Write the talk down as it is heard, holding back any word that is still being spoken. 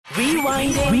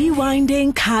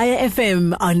Rewinding Kaya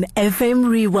FM on FM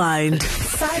Rewind.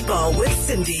 Sidebar with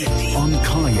Cindy on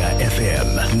Kaya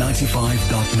FM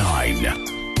 95.9.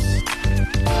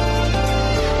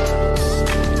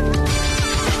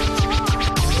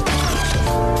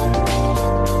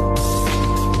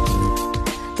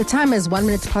 The time is 1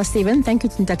 minute past 7. Thank you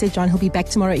to Ntate John. He'll be back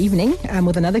tomorrow evening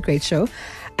with another great show.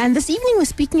 And this evening we're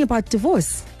speaking about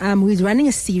divorce. We're running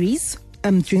a series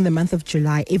during the month of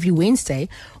July. Every Wednesday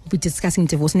we'll be discussing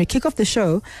divorce. And we kick off the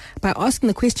show by asking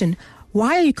the question,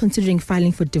 why are you considering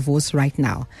filing for divorce right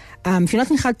now? If you're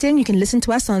not in Gauteng, you can listen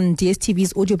to us on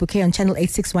DSTV's audio bouquet on channel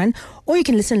 861, or you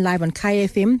can listen live on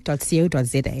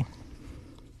kayfm.co.za.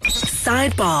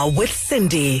 Sidebar with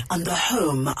Cindy on the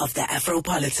home of the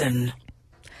Afropolitan.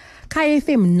 Kaya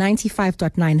FM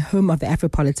 95.9, home of the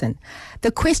Afropolitan.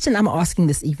 The question I'm asking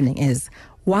this evening is,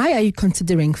 why are you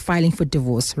considering filing for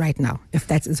divorce right now, if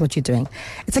that is what you're doing?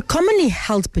 It's a commonly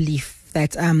held belief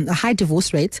that a high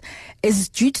divorce rate is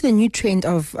due to the new trend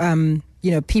of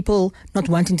people not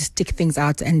wanting to stick things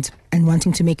out and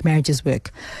wanting to make marriages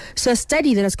work. So a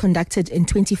study that was conducted in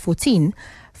 2014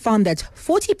 found that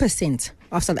 40%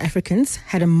 of South Africans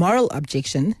had a moral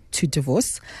objection to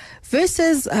divorce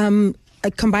versus a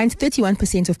combined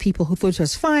 31% of people who thought it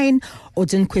was fine or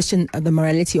didn't question the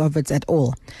morality of it at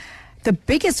all. The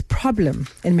biggest problem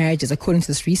in marriages, according to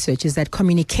this research, is that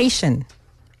communication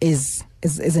is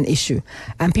an issue.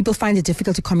 People find it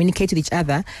difficult to communicate with each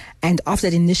other, and after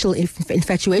that initial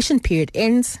infatuation period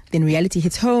ends, then reality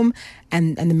hits home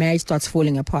and the marriage starts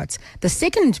falling apart. The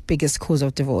second biggest cause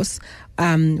of divorce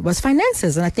was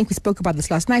finances, and I think we spoke about this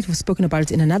last night. We've spoken about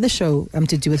it in another show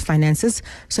to do with finances.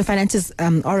 So finances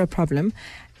are a problem.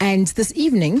 And this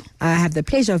evening, I have the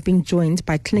pleasure of being joined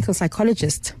by clinical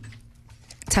psychologist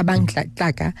Thabang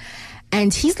Tlaka,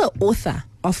 and he's the author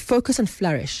of Focus and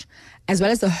Flourish, as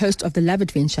well as the host of The Love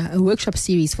Adventure, a workshop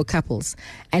series for couples.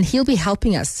 And he'll be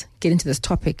helping us get into this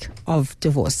topic of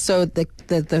divorce. So the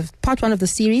part one of the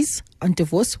series on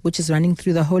divorce, which is running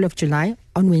through the whole of July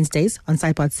on Wednesdays on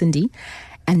Sidebar Cindy.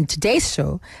 And today's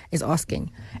show is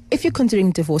asking, if you're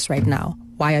considering divorce right now,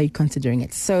 why are you considering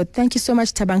it? So thank you so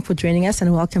much, Thabang, for joining us,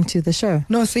 and welcome to the show.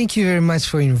 No, thank you very much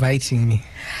for inviting me.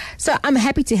 So I'm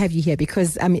happy to have you here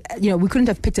because we couldn't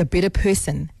have picked a better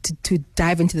person to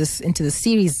dive into the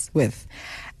series with.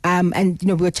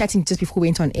 We were chatting just before we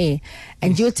went on air,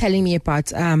 and you were telling me about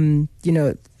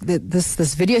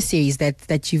this video series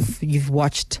that you've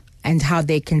watched and how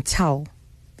they can tell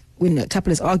when a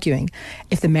couple is arguing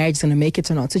if the marriage is going to make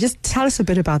it or not. So just tell us a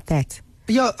bit about that.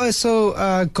 Yeah, so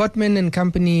Gottman and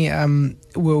company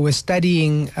were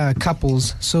studying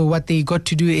couples. So what they got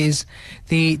to do is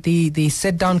they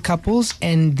set down couples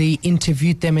and they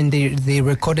interviewed them and they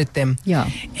recorded them. Yeah.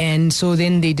 And so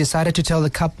then they decided to tell the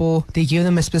couple, they gave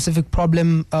them a specific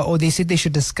problem, or they said they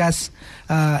should discuss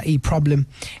a problem.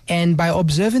 And by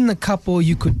observing the couple,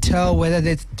 you could tell whether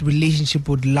that relationship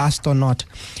would last or not.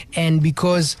 And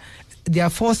because there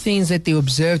are 4 things that they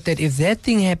observed, that if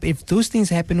those things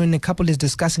happen when a couple is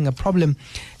discussing a problem,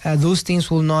 those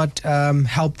things will not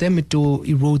help them. It will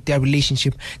erode their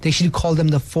relationship. They actually call them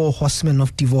the 4 horsemen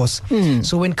of divorce.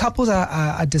 So when couples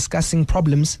are discussing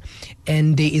problems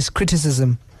and there is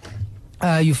criticism,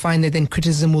 you find that then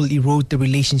criticism will erode the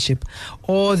relationship,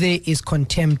 or there is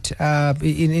contempt.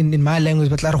 In my language,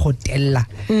 but so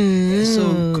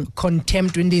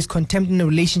contempt, when there is contempt in the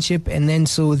relationship, and then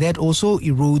so that also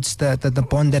erodes the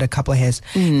bond that a couple has.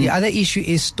 The other issue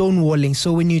is stonewalling.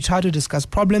 So when you try to discuss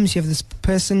problems, you have this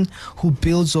person who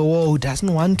builds a wall, who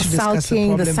doesn't want to discuss the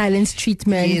problem. The silence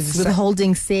treatment,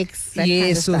 withholding sex. That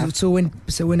kind of stuff. So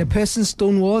when a person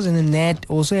stonewalls, and then that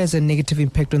also has a negative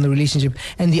impact on the relationship.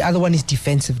 And the other one is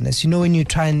defensiveness. When you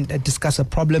try and discuss a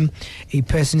problem, a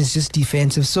person is just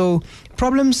defensive. So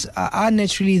problems are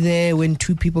naturally there when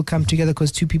 2 people come together,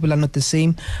 because 2 people are not the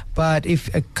same. But if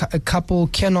a couple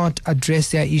cannot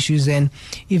address their issues, then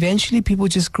eventually people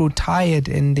just grow tired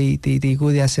and they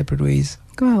go their separate ways.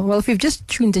 Well, if you've just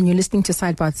tuned in, you're listening to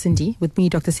Sidebar Cindy with me,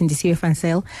 Dr. Cindy van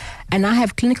Zyl, and I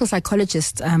have clinical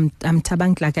psychologist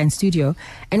Thabang Tlaka in studio,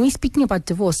 and we're speaking about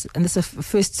divorce, and this is the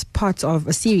first part of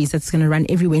a series that's going to run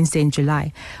every Wednesday in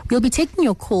July. We'll be taking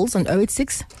your calls on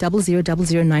 086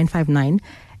 0000 959,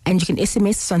 and you can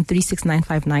SMS us on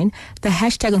 36959. The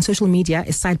hashtag on social media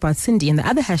is Sidebar Cindy, and the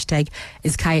other hashtag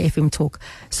is Kaya FM Talk.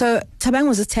 So Thabang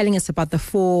was just telling us about the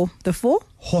four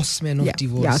horsemen of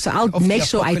divorce. Yeah, so I'll make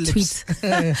sure I tweet.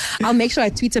 I'll make sure I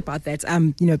tweet about that.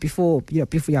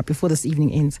 Before this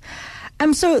evening ends.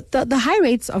 So the high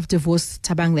rates of divorce,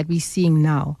 Thabang, that we're seeing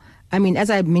now. I mean, as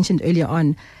I mentioned earlier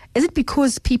on, is it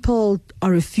because people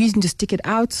are refusing to stick it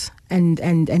out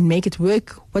and make it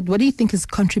work? What do you think is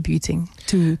contributing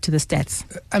to the stats?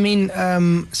 I mean,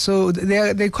 so there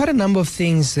are quite a number of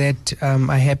things that are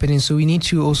happening. So we need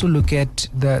to also look at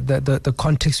the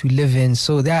context we live in.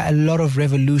 So there are a lot of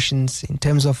revolutions in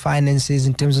terms of finances,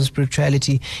 in terms of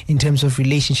spirituality, in terms of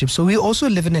relationships. So we also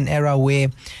live in an era where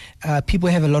people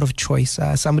have a lot of choice.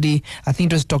 Somebody, I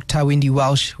think it was Dr. Wendy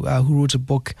Welsh, who wrote a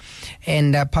book,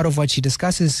 and part of what she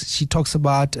discusses, she talks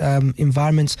about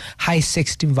environments,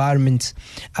 high-sexed environments,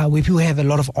 where people have a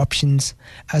lot of options.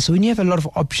 So when you have a lot of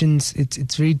options,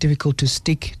 it's very difficult to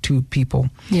stick to people.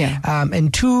 Yeah.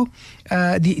 And two,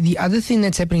 the other thing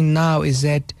that's happening now is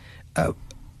that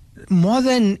more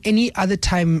than any other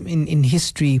time in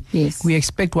history, yes, we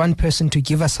expect one person to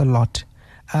give us a lot.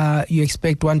 You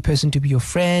expect one person to be your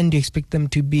friend. You expect them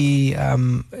to be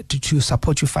to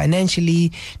support you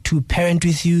financially, to parent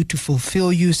with you, to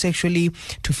fulfill you sexually,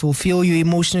 to fulfill you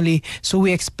emotionally. So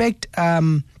we expect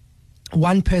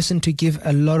one person to give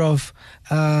a lot of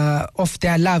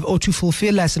their love or to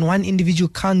fulfill us, and one individual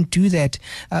can't do that.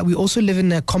 We also live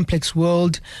in a complex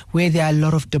world where there are a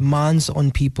lot of demands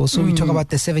on people. So we talk about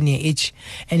the 7-year itch,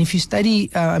 and if you study,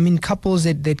 couples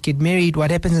that get married,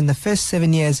 what happens in the first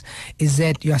 7 years is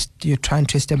that you're trying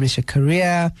to establish a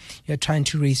career, you're trying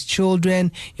to raise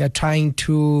children, you're trying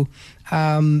to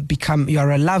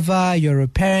you're a lover, you're a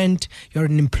parent, you're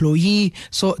an employee.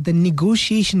 So the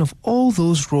negotiation of all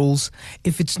those roles,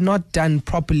 if it's not done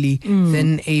properly,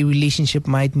 then a relationship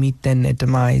might meet then a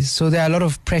demise. So there are a lot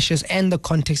of pressures and the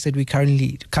context that we're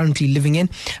currently living in.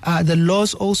 The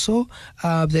laws also,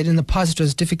 that in the past it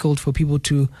was difficult for people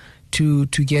to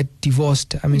get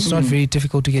divorced. I mean, it's not very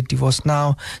difficult to get divorced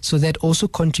now. So that also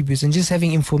contributes. And just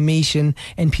having information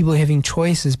and people having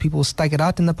choices, people stuck it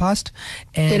out in the past.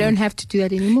 And they don't have to do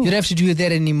that anymore. You don't have to do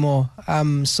that anymore.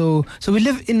 So we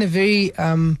live in a very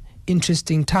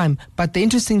interesting time. But the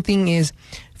interesting thing is,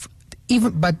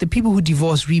 but the people who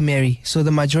divorce remarry. So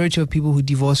the majority of people who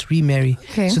divorce remarry.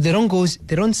 Okay. So they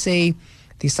don't say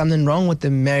there's something wrong with the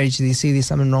marriage. They say there's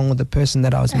something wrong with the person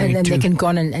that I was married to. And then they can go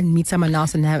on and meet someone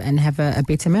else and have a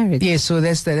better marriage. Yeah, so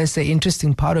that's the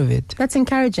interesting part of it. That's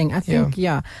encouraging. I think,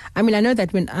 yeah. I mean, I know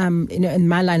that when in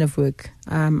my line of work,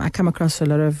 I come across a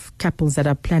lot of couples that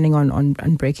are planning on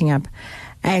breaking up,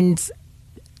 and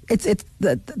it's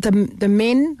the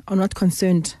men are not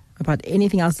concerned about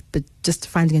anything else but just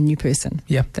finding a new person.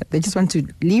 Yeah. They just want to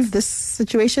leave this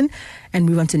situation and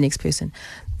move on to the next person.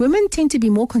 Women tend to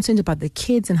be more concerned about the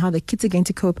kids and how the kids are going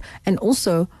to cope, and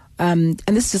also, and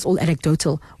this is just all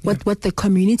anecdotal, what the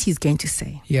community is going to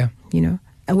say. Yeah. You know?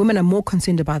 And women are more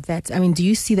concerned about that. I mean, do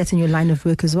you see that in your line of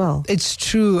work as well? It's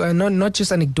true. Not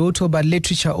just anecdotal, but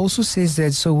literature also says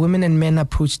that. So women and men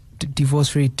approach divorce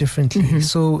very differently. Mm-hmm.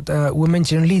 So women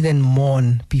generally then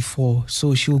mourn before.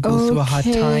 So she'll go through a hard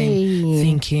time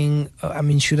thinking,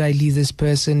 should I leave this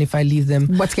person? If I leave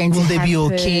them, what's going will to they happen? be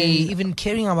okay? Even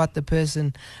caring about the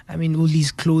person. Will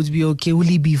these clothes be okay? Will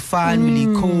he be fine? Will he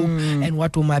cope? And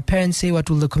what will my parents say? What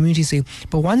will the community say?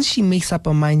 But once she makes up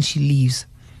her mind, she leaves.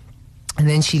 And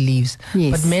then she leaves.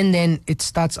 Yes. But men, then it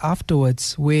starts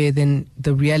afterwards, where then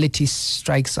the reality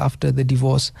strikes after the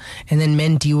divorce. And then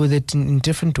men deal with it in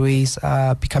different ways,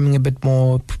 becoming a bit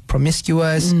more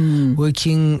promiscuous,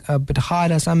 working a bit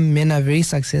harder. Some men are very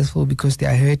successful because they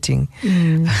are hurting.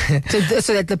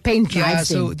 So that the pain drives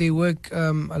them. So they work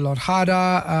a lot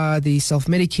harder. They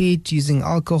self-medicate using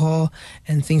alcohol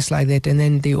and things like that. And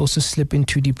then they also slip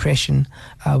into depression,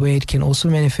 where it can also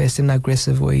manifest in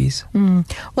aggressive ways.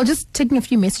 Well, just taking a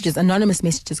few messages, anonymous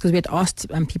messages, because we had asked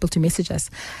people to message us.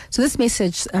 So this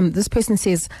message, this person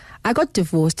says, I got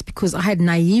divorced because I had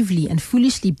naively and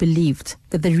foolishly believed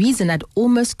that the reason I'd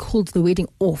almost called the wedding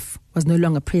off was no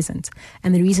longer present.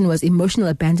 And the reason was emotional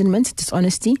abandonment,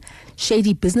 dishonesty,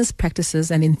 shady business practices,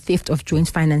 and then theft of joint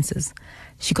finances.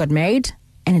 She got married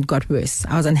and it got worse.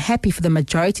 I was unhappy for the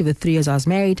majority of the 3 years I was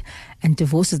married, and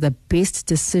divorce is the best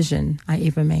decision I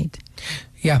ever made.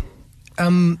 Yeah.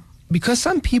 Because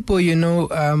some people,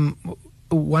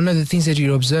 one of the things that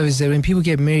you observe is that when people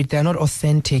get married, they're not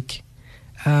authentic.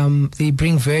 They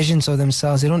bring versions of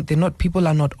themselves. People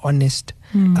are not honest.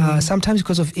 Sometimes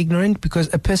because of ignorance,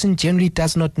 because a person generally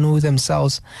does not know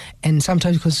themselves, and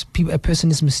sometimes because a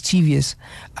person is mischievous.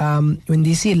 When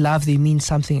they say love, they mean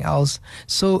something else.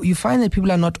 So you find that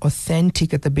people are not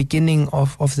authentic at the beginning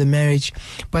of the marriage,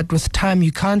 but with time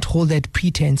you can't hold that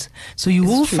pretense. So you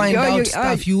will find out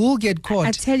stuff. You will get caught.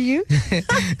 I tell you.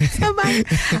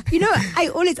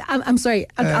 I'm sorry.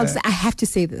 I have to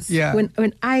say this. Yeah.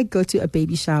 When I go to a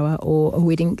baby shower or a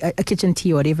wedding, a kitchen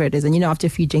tea or whatever it is, and after a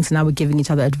few drinks and now we're giving each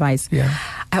other advice. Yeah.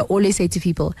 I always say to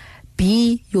people,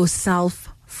 be yourself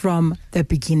from the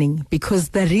beginning, because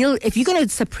if you're going to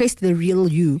suppress the real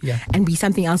you and be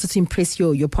something else to impress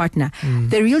your partner,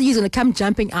 the real you is going to come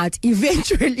jumping out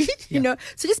eventually,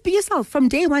 so just be yourself from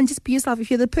day one. Just be yourself. If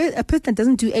you're a person that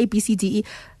doesn't do A, B, C, D, E,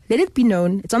 let it be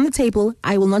known. It's on the table.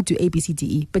 I will not do A, B, C, D,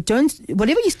 E. But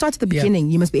whatever you start at the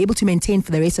beginning, you must be able to maintain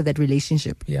for the rest of that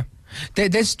relationship. Yeah.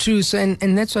 That's true. So,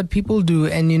 and that's what people do.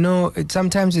 And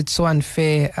sometimes it's so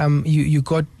unfair. You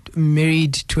got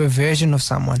married to a version of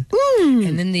someone,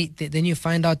 and then you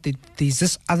find out that there's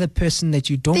this other person that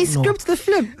you don't know. They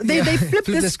flip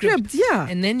the script, yeah.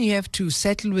 And then you have to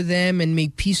settle with them and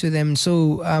make peace with them.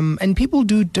 So, and people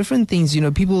do different things.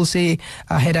 People will say,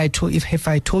 if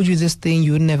I told you this thing,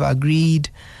 you wouldn't have agreed.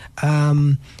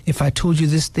 If I told you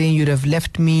this thing, you'd have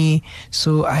left me.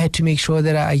 So I had to make sure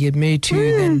that I get married to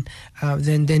you,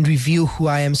 then reveal who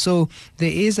I am. So there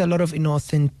is a lot of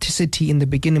inauthenticity in the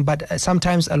beginning, but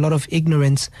sometimes a lot of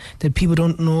ignorance that people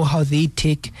don't know how they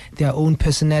take their own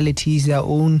personalities, their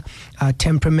own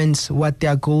temperaments, what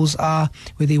their goals are,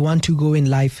 where they want to go in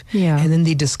life. Yeah. And then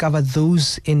they discover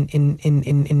those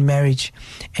in marriage.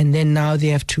 And then now they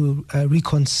have to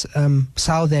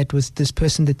reconcile that with this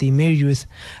person that they married with.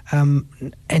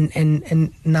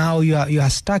 And now you are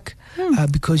stuck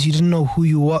because you didn't know who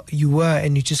you were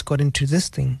and you just got into this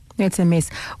thing. It's a mess.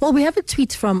 Well, we have a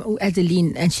tweet from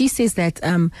Adeline, and she says that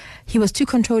he was too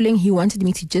controlling. He wanted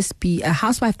me to just be a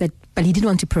housewife, but he didn't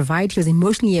want to provide. He was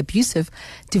emotionally abusive.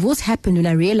 Divorce happened when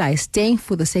I realized staying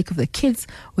for the sake of the kids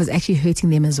was actually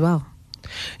hurting them as well.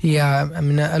 Yeah, I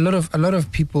mean, a lot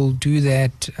of people do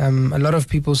that. A lot of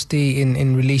people stay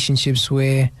in relationships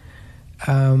where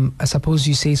I suppose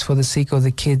you say it's for the sake of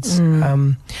the kids.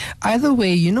 Either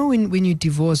way, when you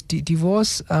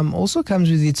divorce also comes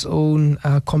with its own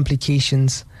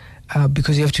complications.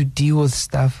 Because you have to deal with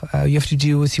stuff. You have to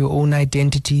deal with your own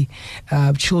identity.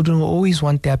 Children will always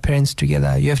want their parents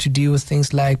together. You have to deal with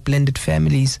things like blended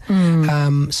families.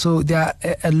 So there are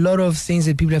a lot of things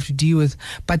that people have to deal with.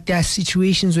 But there are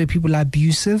situations where people are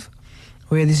abusive,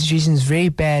 where the situation is very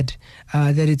bad,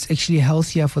 that it's actually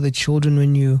healthier for the children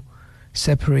when you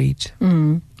separate.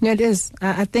 Yeah, it is.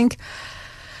 I think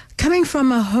coming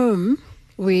from a home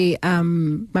where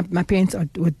my parents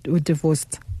were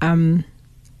divorced, and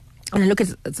I look at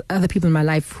other people in my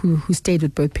life who stayed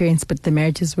with both parents, but the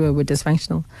marriages were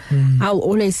dysfunctional. I'll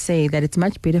always say that it's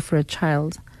much better for a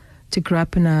child to grow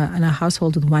up in a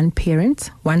household with one parent,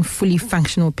 one fully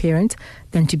functional parent,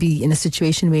 than to be in a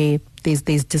situation where there's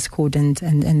discord and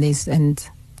there's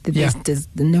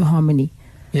no harmony.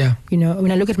 Yeah.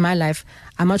 When I look at my life,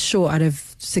 I'm not sure I'd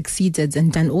have succeeded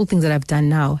and done all things that I've done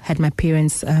now had my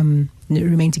parents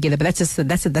remained together. But that's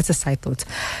a side thought.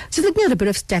 Just looking at a bit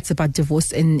of stats about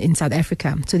divorce in South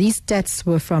Africa. So these stats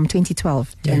were from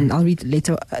 2012, and I'll read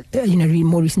later. Read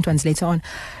more recent ones later on.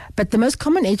 But the most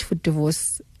common age for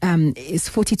divorce is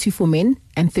 42 for men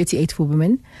and 38 for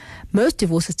women. Most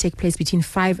divorces take place between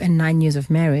 5 and 9 years of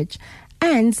marriage.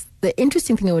 And the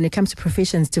interesting thing when it comes to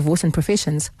professions, divorce and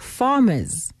professions,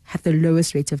 farmers have the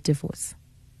lowest rate of divorce.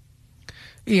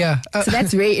 Yeah. So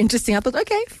that's very interesting. I thought,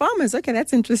 okay, farmers, okay,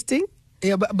 that's interesting.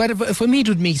 Yeah, but for me, it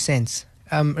would make sense.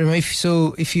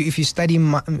 If you study,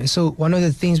 one of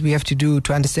the things we have to do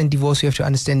to understand divorce, we have to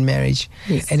understand marriage.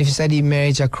 Yes. And if you study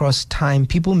marriage across time,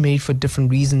 people married for different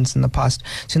reasons in the past.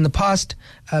 So in the past,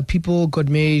 people got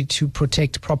married to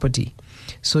protect property.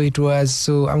 So it was,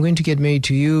 I'm going to get married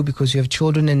to you because you have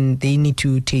children and they need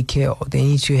to take care, or they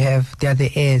need to have, they're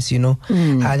the heirs,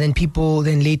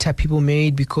 Then later people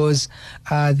married because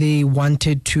they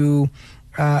wanted to,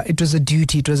 it was a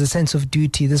duty, it was a sense of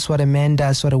duty. This is what a man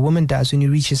does, what a woman does. When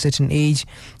you reach a certain age,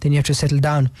 then you have to settle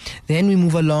down. Then we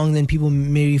move along, then people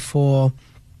marry for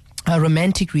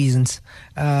romantic reasons.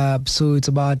 So it's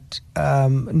about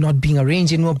not being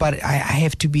arranged anymore, but I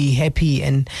have to be happy,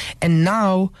 and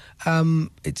now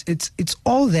it's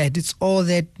all that. It's all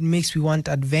that makes we want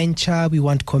adventure, we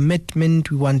want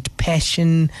commitment, we want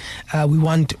passion, we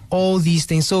want all these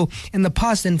things. So in the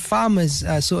past, then farmers,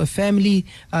 so a family,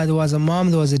 there was a mom,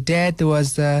 there was a dad, there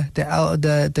was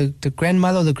the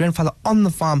grandmother or the grandfather on the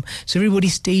farm. So everybody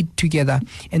stayed together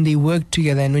and they worked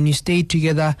together. And when you stayed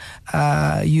together,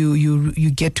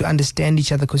 you get to understand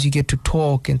each other because you get to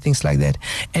talk and things like that.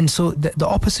 And so the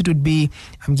opposite would be,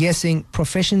 I'm guessing,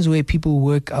 professions where people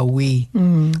work away.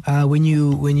 When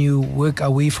you work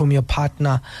away from your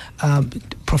partner,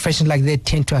 professions like that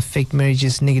tend to affect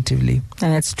marriages negatively.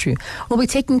 And that's true. We'll be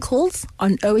taking calls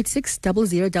on 086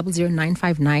 00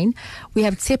 959. We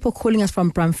have Tsepo calling us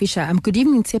from Bramfisher. Good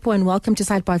evening, Tsepo, and welcome to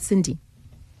Sidebar Cindy.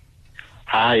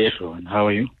 Hi, everyone. How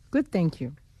are you? Good, thank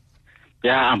you.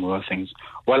 Yeah, I'm well, thanks.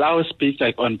 Well, I will speak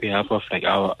on behalf of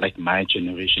my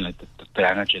generation, the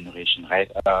younger generation,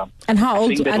 right? And how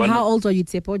old are you,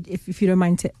 Tsepo? If you don't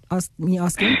mind me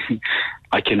asking.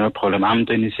 Okay, no problem. I'm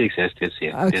 26 this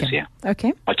year. Okay. This year.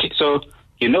 Okay. Okay. So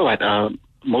you know what?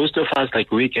 Most of us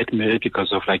we get married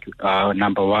because of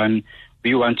number one,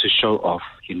 we want to show off.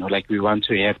 We want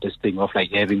to have this thing of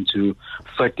having to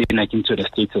fit in into the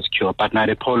status quo. But now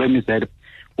the problem is that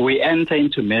we enter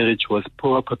into marriage with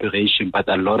poor preparation, but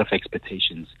a lot of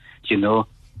expectations.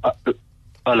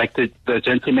 Like the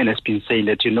gentleman has been saying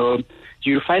that,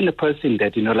 you find a person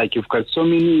that, you've got so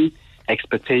many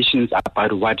expectations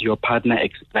about what your partner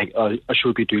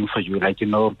should be doing for you,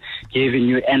 giving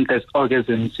you endless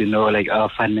orgasms,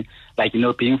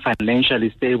 being financially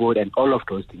stable and all of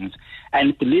those things.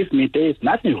 And believe me, there is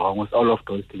nothing wrong with all of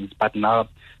those things. But now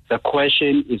the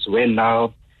question is when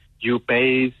now you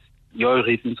base your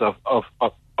reasons of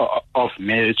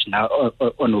marriage now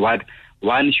on what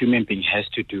one human being has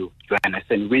to do, you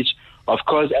understand? Which, of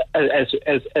course,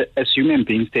 as human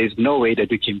beings, there's no way that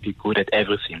we can be good at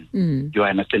everything, you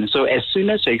understand? So as soon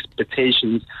as your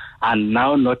expectations are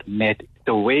now not met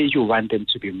the way you want them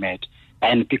to be met,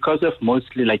 and because of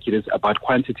mostly it is about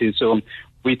quantity, so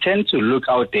we tend to look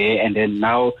out there, and then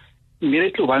now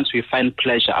immediately once we find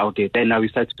pleasure out there, then now we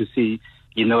start to see,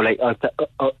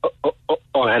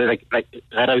 or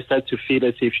rather we start to feel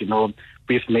as if,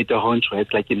 we've made the wrong choice,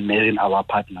 in marrying our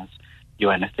partners. You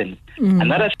understand?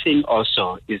 Another thing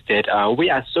also is that we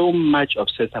are so much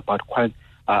obsessed about quantities.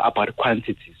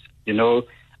 This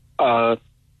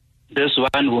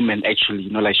one woman actually,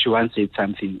 she once said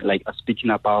something speaking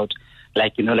about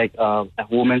a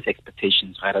woman's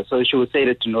expectations, right? So she would say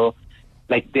that,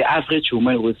 the average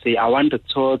woman would say, I want a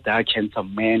tall, dark,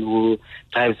 handsome man who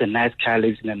drives a nice car,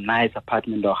 lives in a nice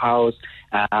apartment or house,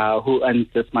 who earns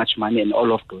this much money and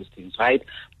all of those things, right?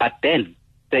 But then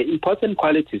the important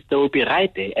qualities, they will be right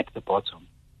there at the bottom.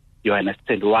 You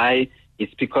understand why?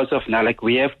 It's because of now,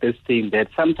 we have this thing that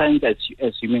sometimes as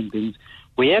human beings,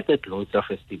 we have that low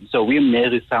self-esteem. So we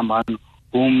marry someone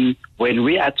whom, when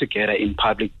we are together in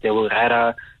public, they will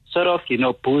rather sort of,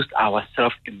 boost our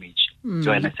self-image.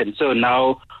 You understand? So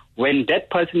now, when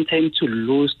that person tends to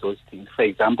lose those things, for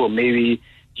example, maybe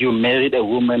you married a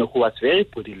woman who was very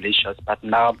bootylicious, but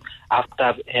now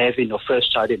after having your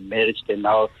first child in marriage, then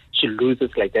now she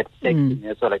loses that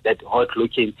sexiness or that hot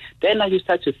looking. Then now you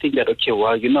start to think that, okay,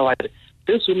 well, you know what?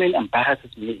 This woman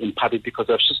embarrasses me in public because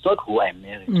she's not who I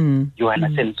married. You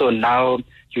understand? So now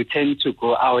you tend to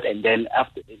go out and then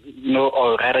after,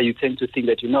 or rather you tend to think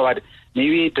that, you know what,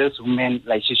 maybe this woman,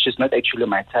 she's not actually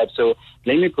my type. So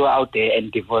let me go out there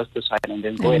and divorce this one and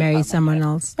then go and marry someone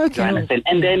else. Okay. You understand?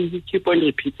 And then you keep on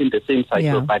repeating the same cycle.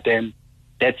 Yeah. But then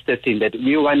that's the thing, that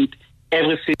we want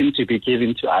everything to be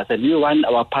given to us and we want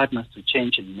our partners to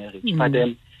change in marriage. But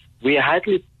then we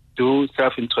hardly do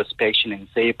self-introspection and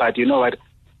say, but you know what,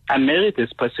 I married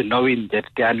this person knowing that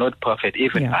they are not perfect,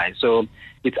 even I. So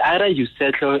it's either you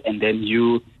settle and then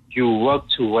you work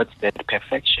towards that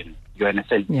perfection. You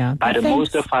understand? Yeah. But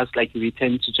most of us, we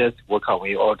tend to just walk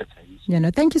away all the time. Yeah,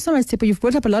 no, thank you so much, Tsepo. You've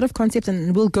brought up a lot of concepts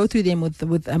and we'll go through them with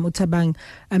Utabang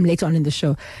later on in the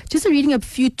show. Just reading a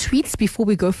few tweets before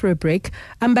we go for a break.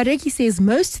 Bareki says,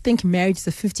 most think marriage is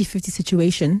a 50-50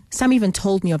 situation. Some even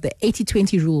told me of the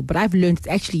 80-20 rule, but I've learned it's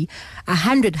actually a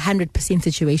 100%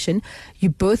 situation. You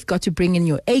both got to bring in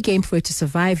your A game for it to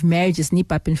survive. Marriage is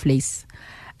nip up in place.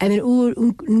 And then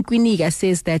Nkwiniga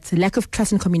says that lack of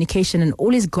trust and communication and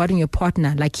always guarding your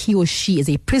partner like he or she is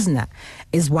a prisoner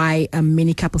is why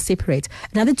many couples separate.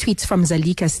 Another tweet from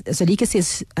Zalika. Zalika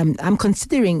says, I'm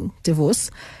considering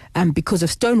divorce because of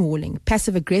stonewalling,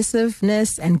 passive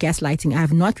aggressiveness and gaslighting. I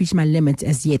have not reached my limit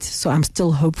as yet, so I'm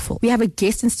still hopeful. We have a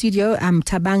guest in studio,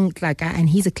 Tabang Klaka, and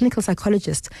he's a clinical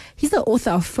psychologist. He's the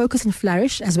author of Focus and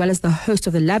Flourish, as well as the host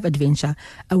of The Love Adventure,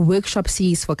 a workshop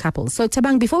series for couples. So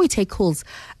Tabang, before we take calls,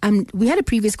 we had a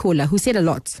previous caller who said a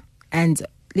lot, and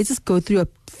let's just go through a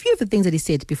few of the things that he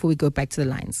said before we go back to the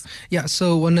lines. Yeah,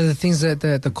 so one of the things that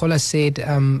the caller said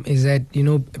is that,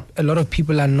 a lot of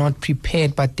people are not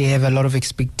prepared, but they have a lot of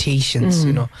expectations,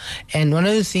 And one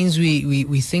of the things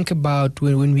we think about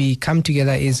when we come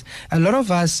together is a lot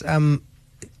of us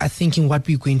are thinking what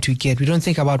we're going to get. We don't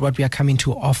think about what we are coming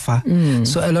to offer.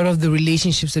 So a lot of the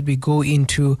relationships that we go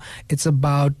into, it's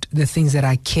about the things that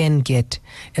I can get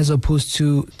as opposed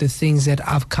to the things that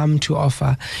I've come to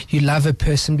offer. You love a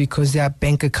person because their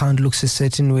bank account looks a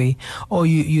certain way, or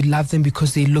you love them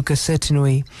because they look a certain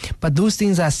way. But those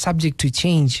things are subject to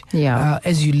change.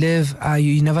 As you live,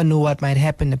 you never know what might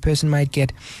happen. A person might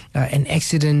get an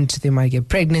accident, they might get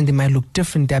pregnant, they might look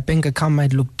different, their bank account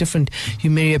might look different.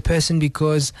 You marry a person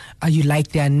because because you like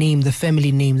their name, the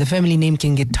family name. The family name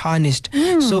can get tarnished.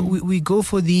 So we go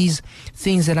for these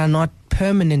things that are not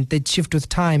permanent, that shift with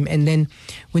time, and then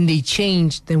when they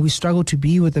change, then we struggle to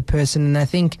be with the person. And I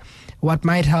think what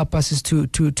might help us is to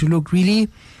look, really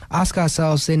ask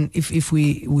ourselves, then if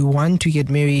we want to get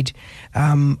married,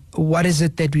 what is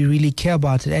it that we really care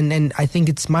about? And I think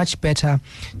it's much better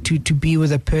to be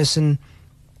with a person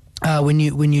when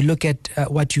you look at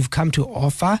what you've come to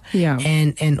offer,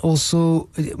 and also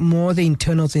more the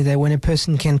internal thing, that when a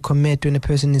person can commit, when a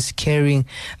person is caring,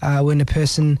 when a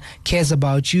person cares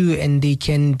about you, and they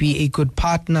can be a good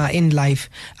partner in life,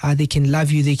 they can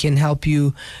love you, they can help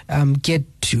you get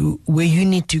to where you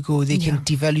need to go, they can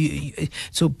develop you,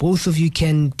 so both of you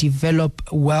can develop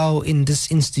well in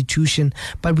this institution.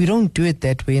 But we don't do it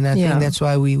that way, and I think that's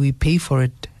why we pay for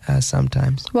it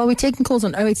sometimes. Well, we're taking calls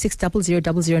on 086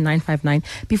 00959.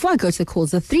 Before I go to the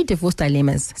calls, the 3 divorce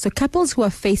dilemmas. So couples who are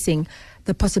facing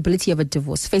the possibility of a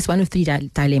divorce face one of 3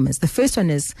 dilemmas. The first one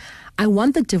is, I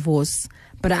want the divorce,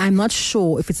 but I'm not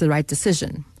sure if it's the right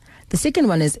decision. The second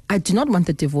one is, I do not want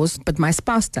the divorce, but my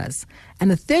spouse does. And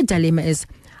the third dilemma is,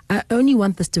 I only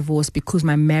want this divorce because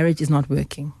my marriage is not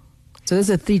working. So those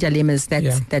are 3 dilemmas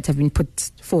that have been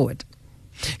put forward.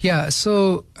 Yeah,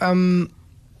 so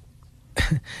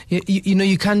you know,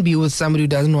 you can't be with somebody who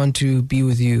doesn't want to be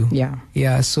with you.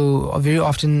 Yeah. So very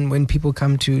often when people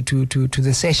come to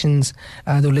the sessions,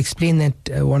 they'll explain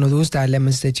that one of those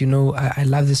dilemmas, that, you know, I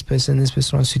love this person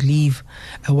wants to leave.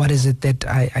 What is it that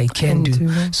I can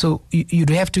do? So you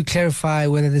have to clarify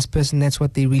whether this person, that's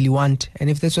what they really want, and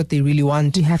if that's what they really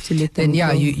want, you have to let them.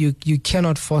 Then you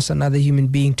cannot force another human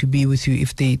being to be with you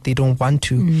if they don't want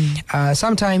to.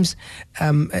 Sometimes,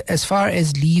 as far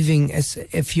as leaving, as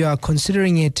if you are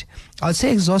considering it, I'll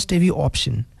say exhaust every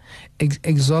option.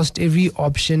 Exhaust every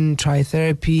option. Try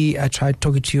therapy. Try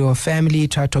talking to your family.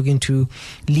 Try talking to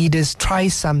leaders. Try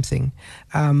something,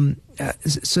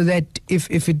 so that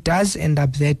if it does end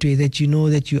up that way, that you know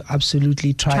that you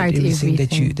absolutely tried everything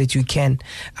that you can.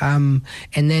 And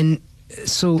then.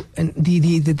 So, and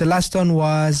the last one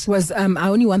was I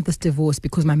only want this divorce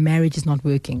because my marriage is not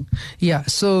working. Yeah.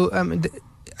 So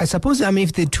I suppose,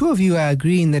 if the two of you are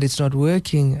agreeing that it's not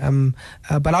working,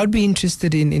 but I would be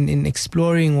interested in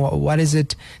exploring what is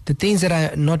it, the things that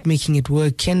are not making it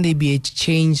work. Can they be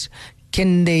changed?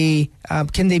 Can they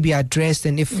be addressed?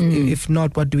 And if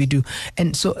not, what do we do?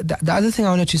 And so the other thing I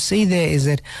wanted to say there is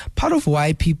that part of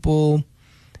why people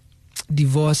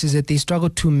divorce is that they struggle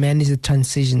to manage the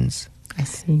transitions. I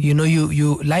see. You know,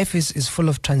 you life is full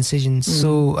of transitions.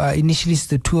 So initially it's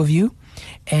the two of you,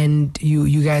 and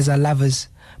you guys are lovers,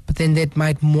 but then that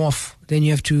might morph. Then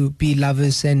you have to be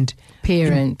lovers and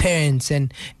parents,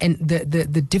 and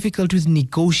the difficulty with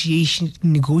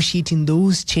negotiating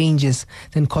those changes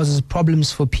then causes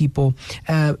problems for people,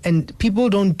 and people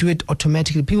don't do it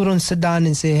automatically. People don't sit down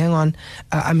and say, hang on,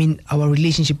 our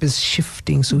relationship is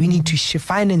shifting, so we need to shift.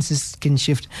 Finances can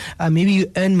shift. Maybe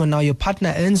you earn more now, your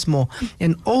partner earns more,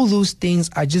 and all those things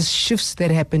are just shifts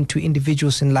that happen to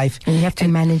individuals in life, and you have to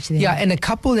manage them. Yeah, and a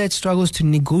couple that struggles to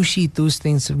negotiate those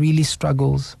things really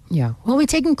struggles. Yeah. Well, we're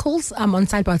taking calls on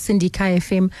Sideboard Cindy,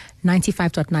 KFM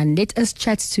 95.9. Let us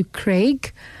chat to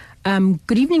Craig.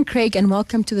 Good evening, Craig, and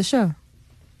welcome to the show.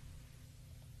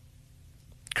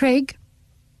 Craig?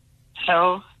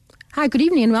 Hello. Hi, good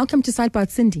evening, and welcome to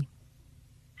Sideboard Cindy.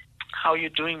 How are you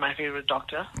doing, my favorite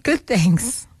doctor? Good,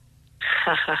 thanks.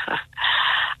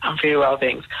 I'm very well,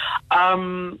 thanks.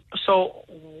 So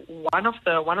one of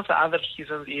the other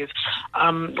reasons is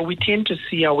we tend to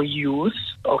see our youth,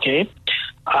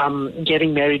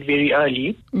 getting married very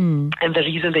early, and the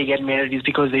reason they get married is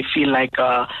because they feel like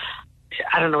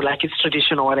like it's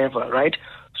tradition or whatever, right?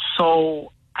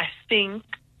 So I think,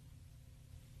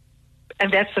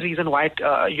 and that's the reason why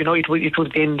it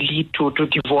would then lead to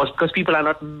divorce, because people are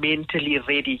not mentally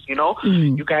ready.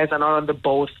 You guys are not on the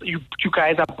both. You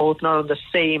guys are both not on the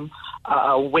same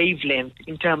wavelength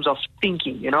in terms of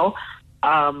thinking. The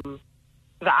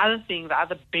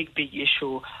other big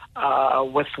issue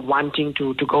with wanting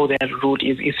to go that route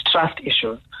is trust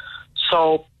issues.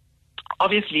 So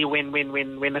obviously,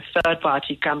 when a third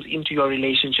party comes into your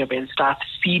relationship and starts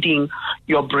feeding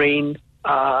your brain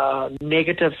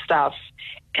negative stuff,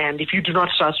 and if you do not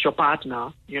trust your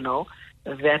partner,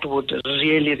 that would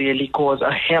really, really cause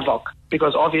a havoc.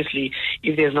 Because obviously,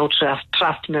 if there's no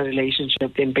trust in a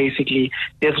relationship, then basically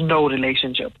there's no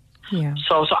relationship. Yeah.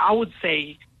 So I would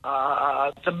say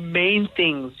the main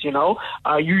things, you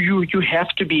have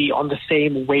to be on the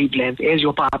same wavelength as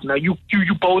your partner. You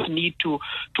both need to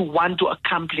want to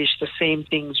accomplish the same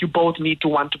things. You both need to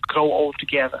want to grow old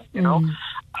together.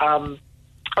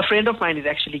 a friend of mine is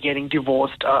actually getting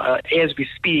divorced as we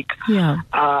speak. Yeah.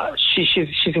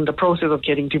 She's in the process of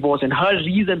getting divorced, and her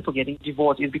reason for getting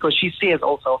divorced is because she says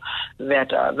also that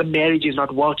the marriage is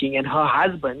not working, and her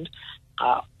husband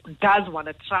does want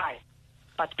to try,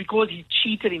 but because he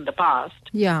cheated in the past,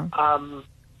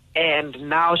 and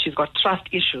now she's got trust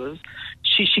issues.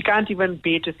 She can't even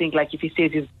bear to think, like, if he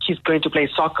says he's going to play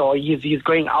soccer or he's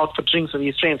going out for drinks with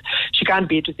his friends, she can't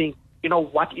bear to think,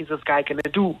 what is this guy going to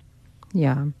do?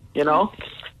 Yeah.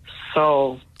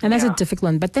 So. And that's a difficult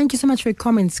one. But thank you so much for your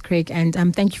comments, Craig, and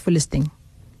thank you for listening.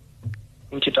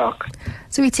 Thank you, Doc.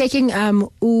 So we're taking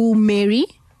Mary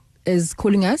is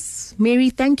calling us. Mary,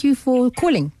 thank you for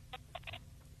calling.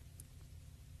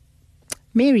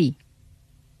 Mary.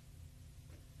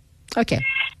 Okay,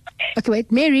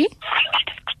 wait. Mary?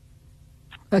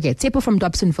 Okay, Tsepo from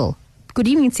Dobsonville. Good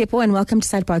evening, Tsepo, and welcome to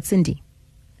Sidebar with Cindy.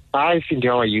 Hi, Cindy.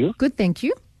 How are you? Good, thank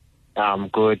you. I'm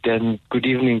good, and good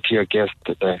evening to your guest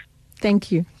today. Thank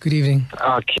you. Good evening.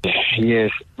 Okay,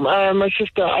 yes. My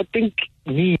sister, I think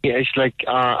it's like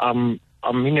I'm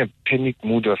in a panic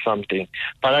mood or something,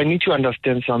 but I need to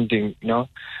understand something,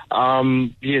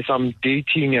 Yes, I'm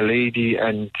dating a lady,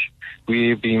 and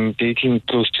we've been dating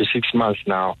close to 6 months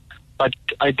now. But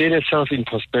I did a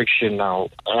self-introspection now.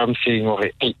 I'm saying,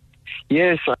 okay, hey,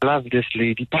 yes, I love this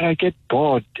lady, but I get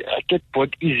bored. I get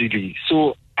bored easily.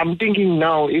 So I'm thinking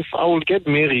now, if I will get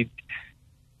married,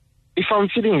 if I'm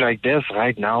feeling like this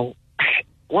right now,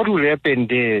 what will happen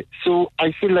there? So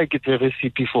I feel like it's a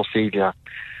recipe for failure.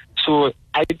 So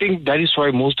I think that is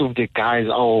why most of the guys,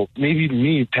 or maybe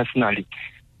me personally,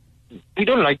 we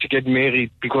don't like to get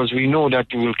married because we know that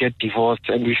we will get divorced,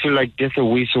 and we feel like there's a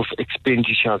waste of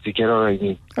expenditure. You get what I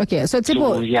mean? Okay, so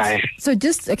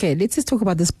let's just talk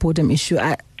about this boredom issue.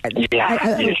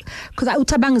 Because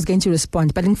Utabang is going to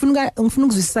respond, but ngifuna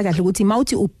ukuzwisisa kahle ukuthi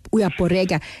mawuthi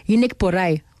uyaboreka yini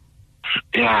ekuborayo?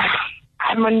 Yeah,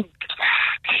 I mean,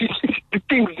 the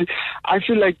things, I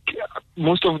feel like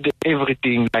most of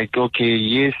everything, like, okay,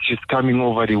 yes, she's coming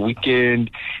over the weekend.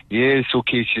 Yes,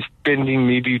 okay, she's spending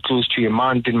maybe close to a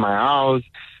month in my house.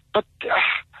 But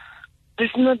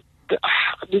there's not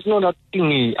that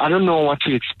thingy. I don't know what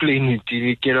to explain it,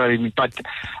 you get what I mean? But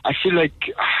I feel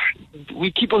like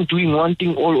we keep on doing one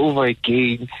thing all over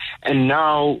again. And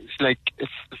now it's like,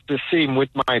 it's the same with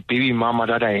my baby mama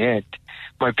that I had.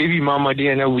 My baby mama,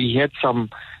 we had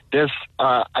this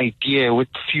idea with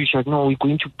future. No, we're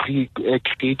going to create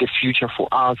a future for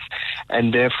us,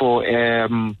 and therefore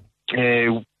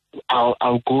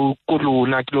I'll go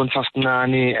and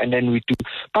then we do.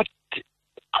 But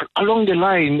along the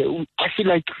line, I feel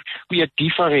like we are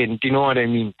different. You know what I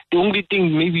mean? The only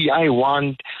thing maybe I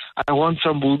want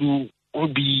somebody who will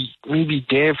be maybe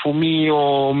there for me,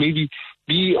 or maybe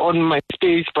be on my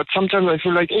space. But sometimes I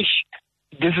feel like,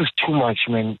 this is too much,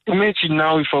 man. Imagine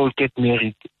now if I would get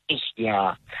married.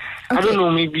 Yeah. Okay. I don't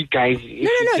know, maybe guys.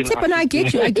 No, Tip, I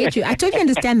get you. I totally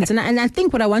understand this. And I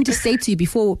think what I want to say to you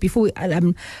before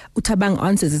Utabang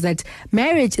answers is that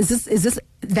marriage is this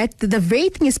that the very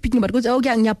thing you're speaking about, goes,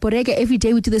 every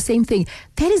day we do the same thing.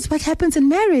 That is what happens in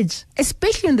marriage,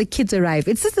 especially when the kids arrive.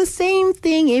 It's just the same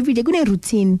thing every day, good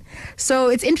routine. So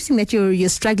it's interesting that you're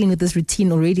struggling with this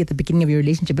routine already at the beginning of your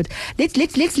relationship. But let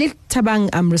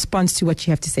Tabang respond to what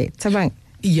you have to say. Tabang.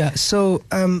 Yeah, so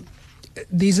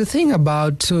there's a thing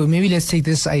about, so maybe let's take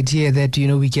this idea that,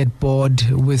 we get bored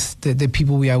with the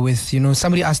people we are with.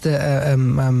 Somebody asked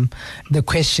the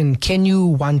question, can you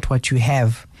want what you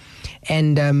have?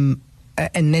 And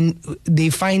then they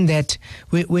find that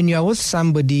when you are with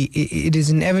somebody, it is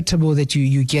inevitable that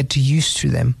you get used to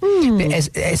them,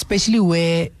 especially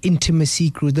where intimacy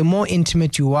grew. The more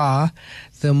intimate you are,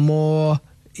 the more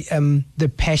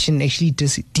the passion actually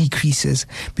decreases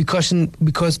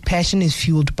because passion is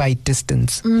fueled by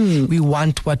distance. We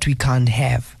want what we can't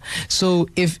have. So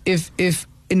if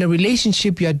in a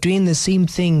relationship you are doing the same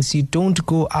things, you don't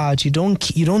go out, you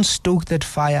don't stoke that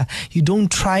fire, you don't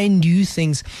try new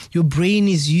things, your brain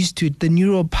is used to it, the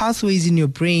neural pathways in your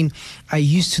brain are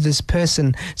used to this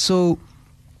person. So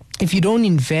if you don't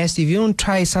invest, if you don't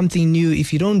try something new,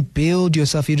 if you don't build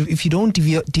yourself, if you don't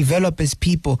develop as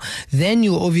people, then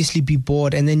you'll obviously be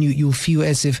bored, and then you'll feel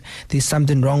as if there's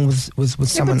something wrong with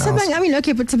someone else.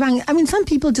 Sabang, some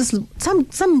people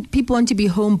some people want to be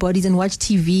homebodies and watch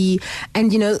TV,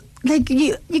 and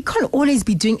you can't always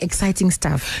be doing exciting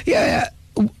stuff.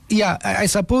 Yeah, I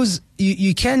suppose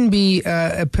you can be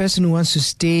a person who wants to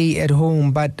stay at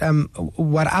home, but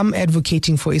what I'm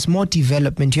advocating for is more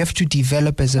development. You have to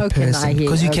develop as a person,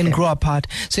 because you can grow apart.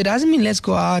 So it doesn't mean let's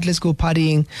go out, let's go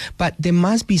partying, but there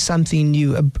must be something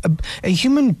new. A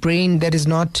human brain that is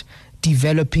not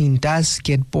developing does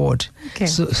get bored. Okay.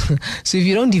 So if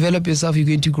you don't develop yourself, you're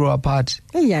going to grow apart.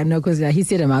 Yeah, no, because he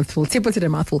said a mouthful. Tsepo said a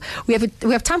mouthful. We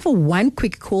have time for one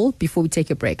quick call before we take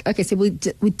a break. Okay, so we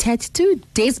chat to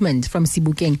Desmond from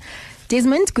Sebokeng.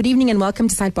 Desmond, good evening and welcome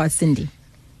to Sidebar Cindy.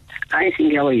 Hi,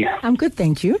 Cindy. How are you? I'm good,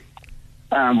 thank you.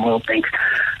 Well, thanks.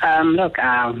 Look,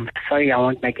 sorry, I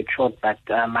won't make it short, but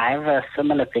I have a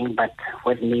similar thing, but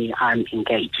with me, I'm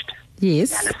engaged.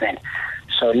 Yes. You understand?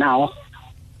 So now,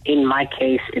 in my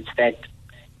case, it's that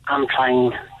I'm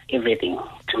trying everything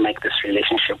to make this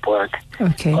relationship work.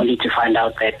 Okay. Only to find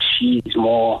out that she's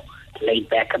more laid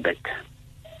back a bit.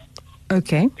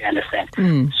 Okay. You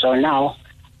understand? So now,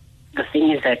 the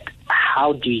thing is that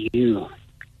how do you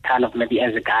kind of maybe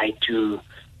as a guy to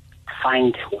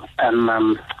find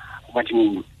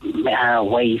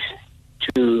ways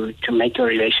to make your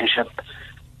relationship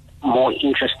more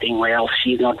interesting where else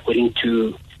she's not willing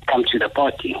to come to the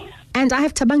party? And I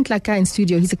have Tabang Klaka in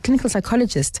studio. He's a clinical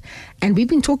psychologist. And we've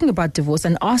been talking about divorce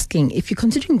and asking if you're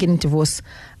considering getting divorced,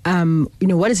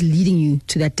 what is leading you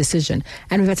to that decision?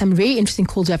 And we've had some very interesting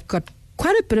calls. We've got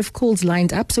quite a bit of calls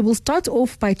lined up. So we'll start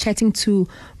off by chatting to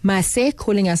Mase,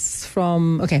 calling us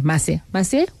from... Okay, Mase.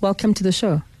 Mase, welcome to the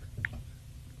show.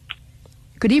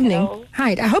 Good evening. Hello.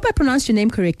 Hi. I hope I pronounced your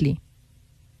name correctly.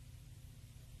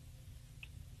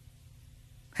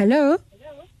 Hello?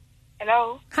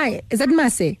 Hello. Hi. Is that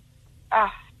Mase?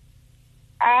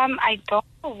 I don't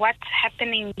know what's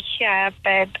happening here,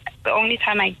 but the only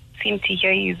time I seem to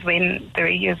hear you is when the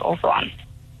radio is also on.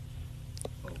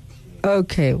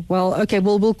 Okay. Well,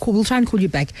 we'll try and call you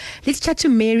back. Let's chat to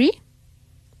Mary.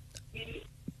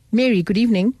 Mary, good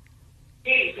evening.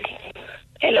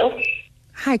 Hello.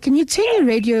 Hi. Can you turn your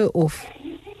radio off?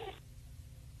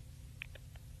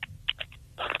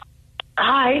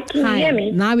 Hi, can you hear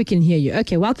me? Now we can hear you.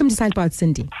 Okay. Welcome to Sidebar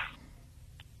Cindy.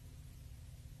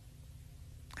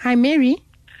 Hi, Mary.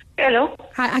 Hello.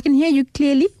 Hi. I can hear you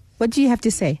clearly. What do you have to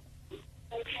say?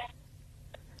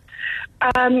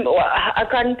 I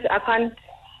can't. Okay.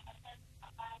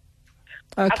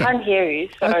 I can't hear you.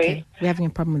 Sorry. Okay. We're having a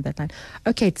problem with that line.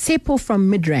 Okay. Tsepo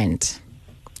from Midrand.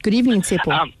 Good evening,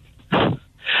 Tsepo.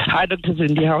 Hi, Dr.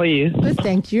 Cindy. How are you? Good,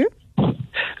 thank you.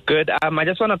 Good. I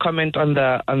just want to comment on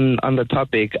the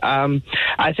topic.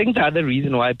 I think the other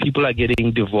reason why people are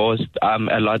getting divorced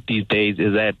a lot these days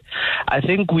is that I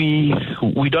think we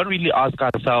don't really ask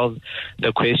ourselves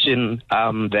the question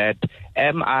that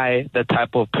am I the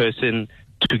type of person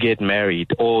to get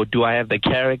married, or do I have the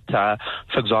character,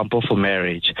 for example, for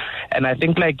marriage? And I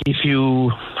think, like, if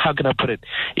you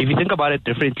think about it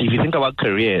differently, if you think about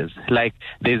careers, like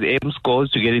there's aim scores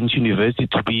to get into university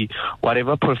to be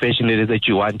whatever profession it is that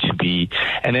you want to be.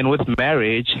 And then with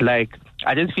marriage, like,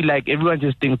 I just feel like everyone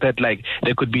just thinks that, like,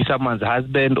 there could be someone's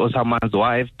husband or someone's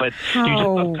wife, but you just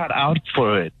not cut out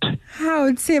for it.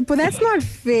 How, Tsepo? That's not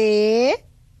fair.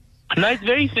 No, it's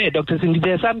very fair, Dr. Cindy.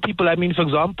 There are some people, I mean, for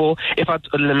example, if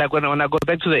when I go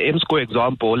back to the M-score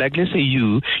example, like, let's say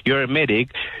you're a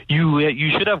medic,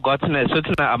 you should have gotten a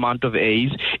certain amount of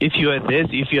A's. If you are this,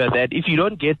 if you are that, if you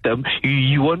don't get them,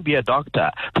 you won't be a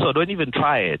doctor. So don't even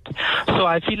try it. So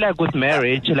I feel like with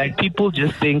marriage, like, people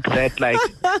just think that, like,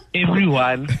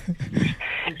 everyone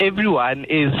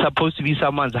is supposed to be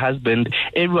someone's husband.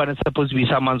 Everyone is supposed to be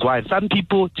someone's wife. Some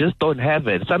people just don't have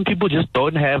it. Some people just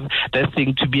don't have that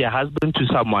thing to be a husband to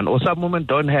someone, or some women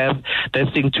don't have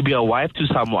that thing to be a wife to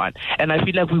someone. And I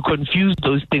feel like we confuse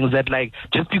those things, that, like,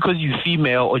 just because you're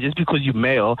female or just because you're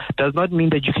male does not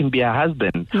mean that you can be a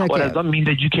husband, or does not mean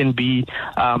that you can be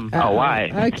a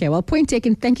wife. Okay, well, point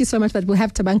taken. Thank you so much. But we'll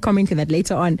have Tabang comment to that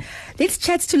later on. Let's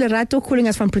chat to Lerato, calling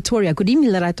us from Pretoria. Good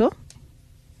evening, Lerato.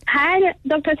 Hi,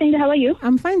 Dr. Cindy. How are you?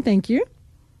 I'm fine, thank you.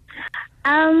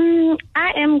 I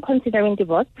am considering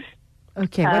divorce.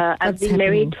 Okay, I've been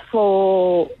married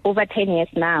for over 10 years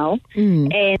now.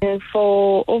 And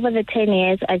for over the 10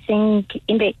 years, I think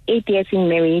in the 8 years in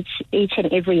marriage, each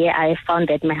and every year I found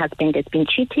that my husband has been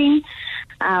cheating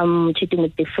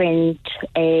with different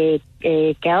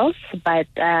girls. But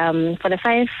for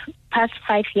the past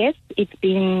 5 years, it's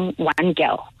been one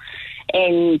girl.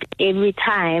 And every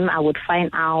time I would find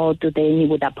out, then he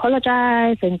would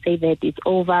apologize and say that it's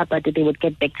over, but they would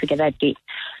get back together again.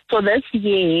 So this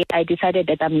year, I decided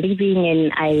that I'm leaving,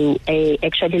 and I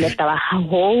actually left our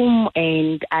home,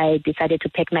 and I decided to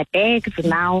pack my bags.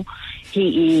 Now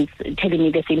he is telling me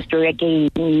the same story again.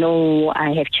 No,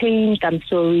 I have changed. I'm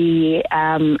sorry.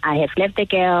 I have left the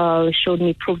girl, showed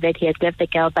me proof that he has left the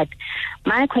girl. But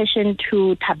my question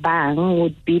to Tabang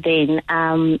would be then,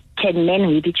 can men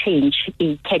really change?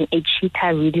 Can a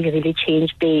cheater really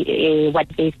change what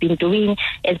they've been doing,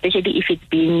 especially if it's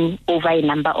been over a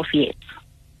number of years?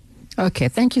 Okay,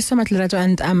 thank you so much, Lerato.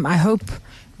 And I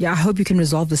hope you can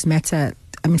resolve this matter.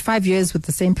 5 years with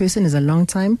the same person is a long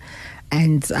time.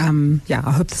 And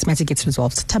I hope this matter gets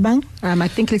resolved. Tabang, I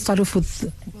think let's start off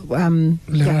with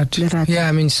Lerato.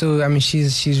 Yeah,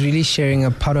 she's really sharing a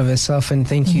part of herself, and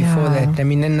thank you for that.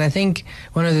 And I think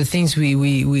one of the things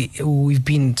we've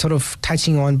been sort of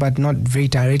touching on, but not very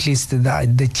directly, is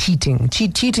the cheating.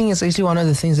 Cheating is actually one of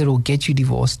the things that will get you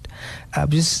divorced.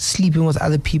 Just sleeping with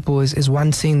other people is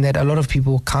one thing that a lot of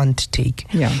people can't take.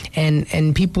 Yeah.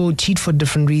 And people cheat for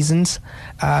different reasons.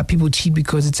 People cheat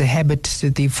because it's a habit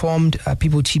that they formed.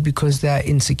 People cheat because they're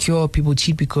insecure. People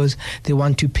cheat because they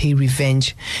want to pay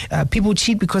revenge. People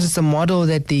cheat because it's a model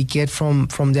that they get from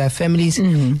their families.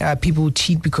 People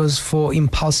cheat because for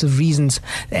impulsive reasons.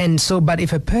 And so, but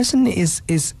if a person is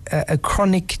a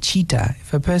chronic cheater,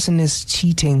 if a person is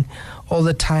cheating all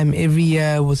the time, every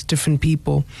year with different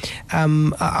people,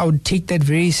 I would take that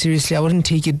very seriously. I wouldn't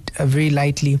take it very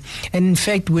lightly. And in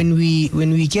fact, when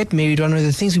we get married, one of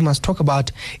the things we must talk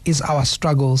about is our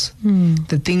struggles,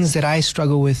 the things that I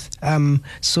struggle with.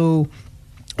 So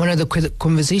one of the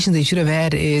conversations they should have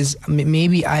had is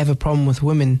maybe I have a problem with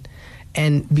women.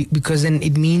 And because then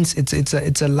it means it's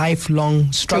a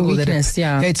lifelong struggle.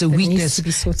 It's a weakness. Needs to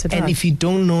be sorted and out. if you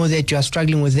don't know that you are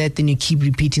struggling with that, then you keep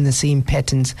repeating the same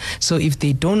patterns. So if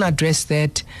they don't address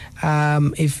that,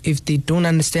 if they don't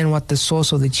understand what the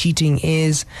source of the cheating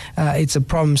is, it's a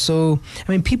problem. So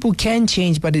people can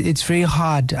change, but it's very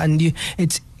hard. And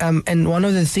and one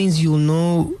of the things you'll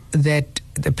know that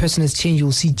the person has changed,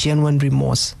 you'll see genuine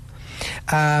remorse,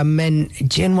 and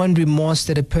genuine remorse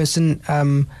that a person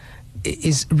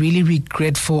is really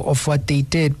regretful of what they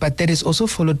did, but that is also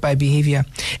followed by behavior.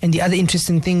 And the other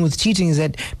interesting thing with cheating is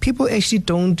that people actually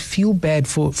don't feel bad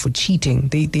for cheating.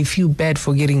 They feel bad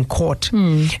for getting caught.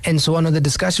 And so one of the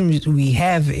discussions we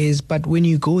have is, but when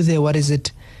you go there, what is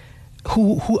it?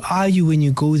 Who are you when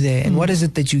you go there, and what is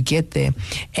it that you get there?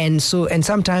 And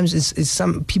sometimes it's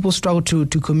some people struggle to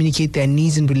communicate their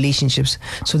needs in relationships,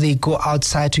 so they go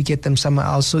outside to get them somewhere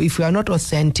else. So if we are not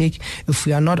authentic, if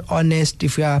we are not honest,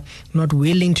 if we are not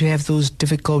willing to have those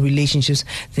difficult relationships,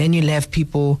 then you'll have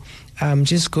people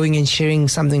just going and sharing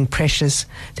something precious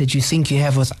that you think you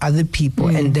have with other people,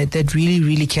 and that really,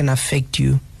 really can affect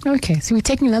you. Okay, so we're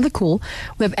taking another call.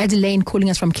 We have Adelaine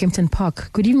calling us from Kempton Park.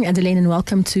 Good evening, Adelaine, and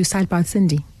welcome to Sidebar with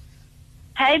Cindy.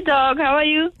 Hi, Doc. How are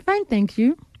you? Fine, thank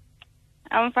you.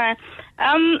 I'm fine.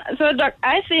 So, Doc,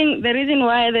 I think the reason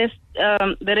why the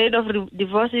rate of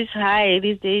divorce is high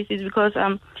these days is because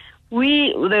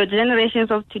we, the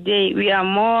generations of today, we are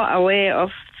more aware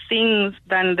of things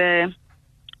than the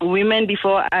women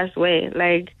before us were.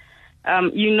 Like,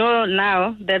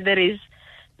 now that there is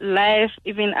life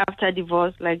even after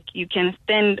divorce, like you can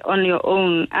stand on your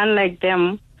own, unlike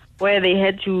them where they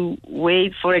had to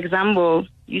wait. For example,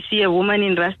 you see a woman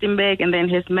in Rustenburg and then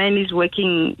his man is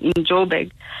working in Joburg,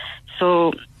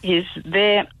 so he's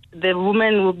there, the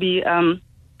woman will be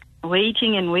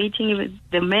waiting and waiting.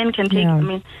 The man can take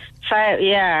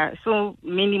so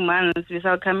many months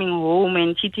without coming home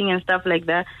and cheating and stuff like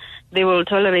that. They will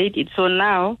tolerate it. So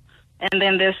now, and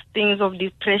then there's things of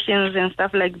depressions and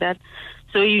stuff like that.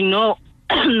 So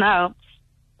now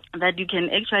that you can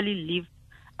actually live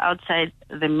outside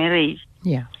the marriage.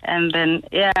 Yeah. And then,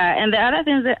 and the other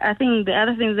things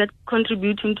that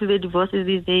contributing to the divorces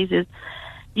these days is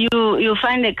you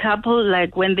find a couple,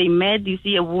 like when they met, you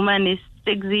see a woman is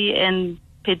sexy and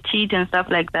petite and stuff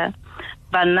like that.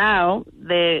 But now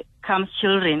there comes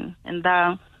children, and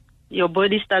now your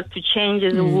body starts to change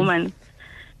as a woman.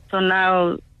 So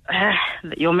now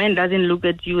your man doesn't look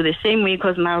at you the same way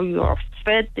because now you are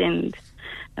fat, and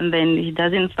then he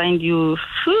doesn't find you.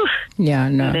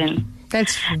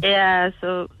 That's true.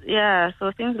 So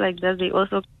things like that, they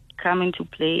also come into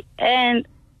play. And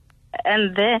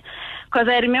there, because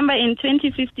I remember in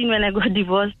 2015 when I got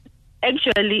divorced,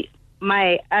 actually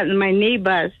my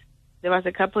neighbors, there was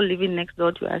a couple living next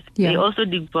door to us. They also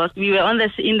divorced. We were at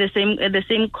the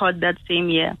same court that same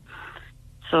year.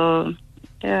 So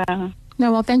No,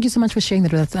 well, thank you so much for sharing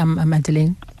that with us,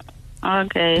 Madeleine.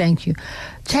 Okay. Thank you.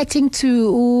 Chatting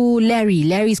to Larry.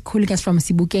 Larry's calling us from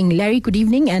Sibukeng. Larry, good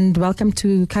evening and welcome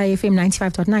to Kaya FM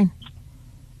 95.9.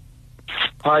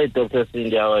 Hi, Dr.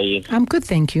 Cindy. How are you? I'm good,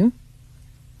 thank you.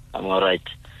 I'm all right.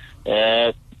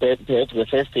 The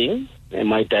first thing,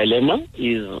 my dilemma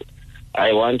is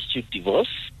I want to divorce,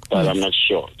 but I'm not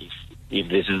sure if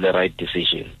this is the right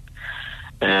decision.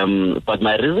 But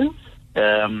my reason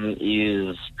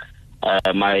is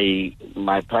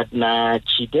my partner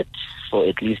cheated for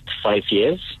at least 5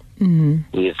 years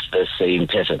with the same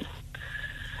person,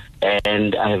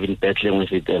 and I have been battling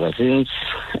with it ever since.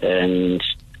 And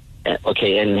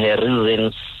Okay, and her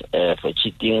reasons for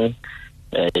cheating,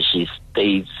 she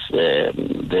states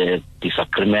the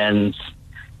disagreements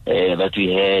that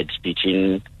we had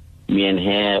between me and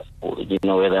her,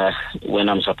 whether when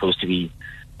I'm supposed to be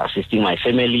assisting my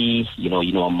family,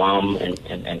 a mom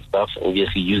and stuff,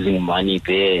 obviously using money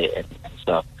there and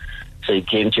stuff. So it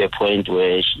came to a point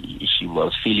where she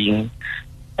was feeling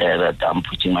that I'm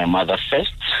putting my mother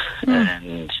first,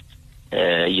 and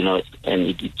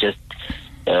it just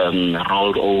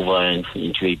rolled over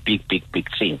into a big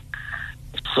thing.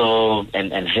 So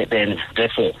and then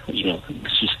therefore,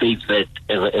 she states that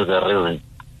as a reason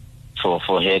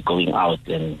for her going out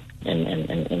and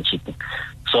cheating.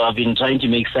 So I've been trying to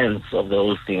make sense of the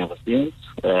whole thing ever since.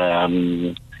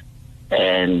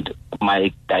 And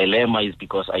my dilemma is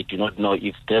because I do not know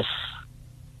if this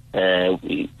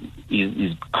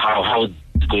is how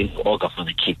it's going to augur for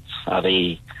the kids.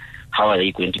 How are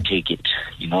they going to take it?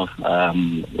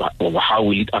 How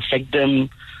will it affect them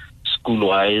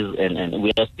school-wise? And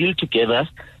we are still together,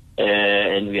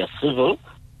 and we are civil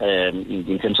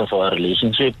in terms of our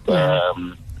relationship. But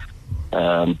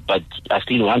I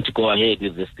still want to go ahead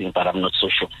with this thing, but I'm not so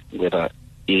sure whether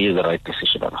it is the right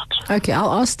decision or not. Okay,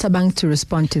 I'll ask Tabang to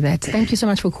respond to that. Thank you so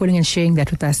much for calling and sharing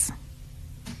that with us.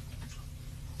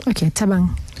 Okay,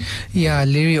 Tabang. Yeah,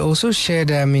 Larry also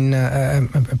shared, a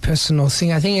personal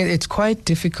thing. I think it's quite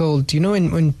difficult,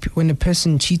 when a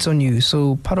person cheats on you.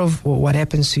 So part of what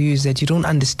happens to you is that you don't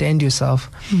understand yourself.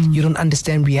 You don't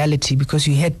understand reality because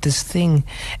you had this thing,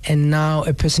 and now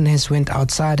a person has went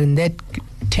outside, and that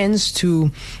tends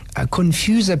to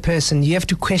confuse a person. You have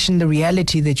to question the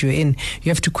reality that you're in. You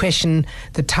have to question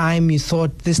the time you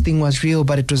thought this thing was real,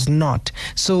 but it was not.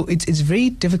 So it's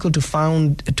very difficult to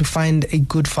find a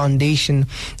good foundation.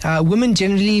 Women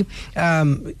generally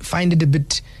find it a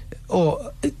bit,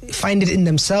 or find it in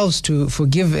themselves to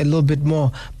forgive a little bit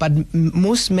more, but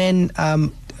most men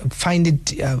find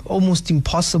it almost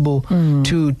impossible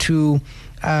to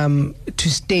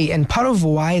stay. And part of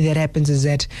why that happens is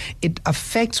that it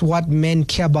affects what men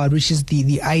care about, which is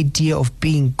the idea of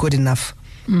being good enough.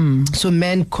 So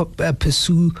men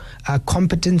pursue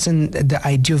competence and the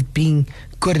idea of being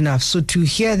good enough. So to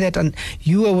hear that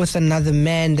you are with another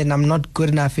man, then I'm not good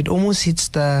enough, it almost hits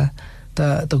the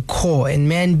core, and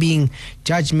men being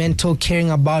judgmental, caring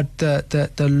about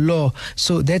the law.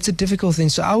 So that's a difficult thing.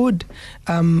 So I would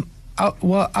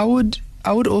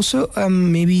also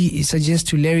maybe suggest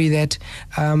to Larry that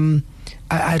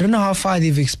I don't know how far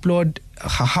they've explored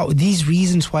how these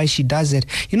reasons why she does it.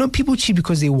 People cheat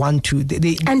because they want to.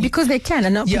 And because they can.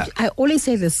 And I always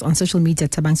say this on social media,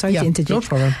 Tabang. Sorry to interject. No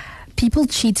problem. People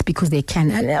cheat because they can.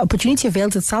 An opportunity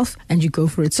avails itself and you go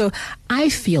for it. So I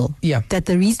feel that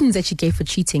the reasons that she gave for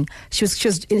cheating,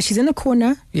 she's in a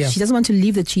corner. She doesn't want to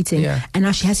leave the cheating. And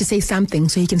now she has to say something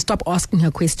so he can stop asking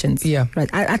her questions. Right.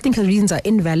 I think her reasons are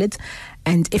invalid.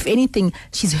 And if anything,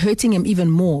 she's hurting him even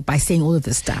more by saying all of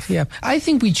this stuff. I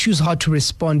think we choose how to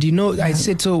respond. I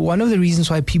said, so one of the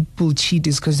reasons why people cheat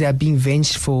is because they are being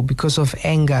vengeful because of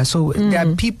anger. So there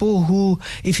are people who,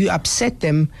 if you upset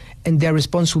them, and their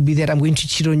response will be that I'm going to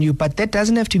cheat on you. But that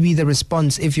doesn't have to be the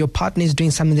response. If your partner is doing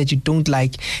something that you don't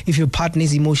like, if your partner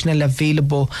is emotionally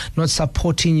available, not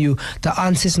supporting you, the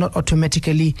answer is not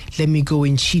automatically, let me go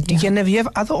and cheat. You have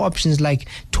other options like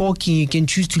talking. You can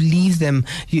choose to leave them.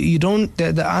 You don't,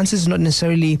 the answer is not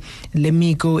necessarily, let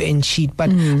me go and cheat.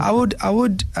 But I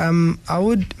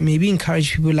would maybe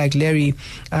encourage people like Larry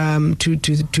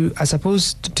to I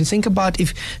suppose to think about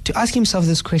to ask himself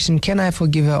this question: can I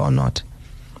forgive her or not?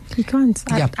 He can't.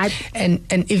 And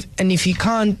if he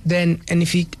can't, then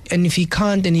if he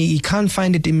can't and he can't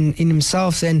find it in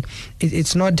himself, then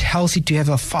it's not healthy to have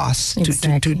a fast,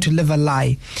 to live a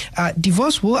lie.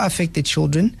 Divorce will affect the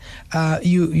children.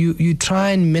 You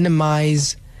try and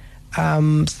minimize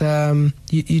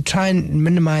you try and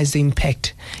minimize the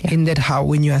impact in that, how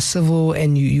when you are civil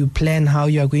and you plan how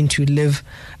you are going to live,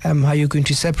 how you're going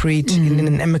to separate in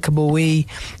an amicable way,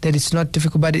 that it's not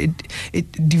difficult. But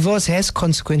divorce has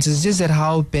consequences. Just that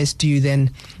how best do you then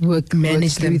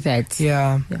manage through them?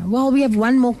 that? Well, we have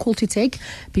one more call to take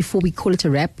before we call it a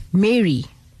wrap. Mary,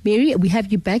 we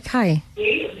have you back. Hi.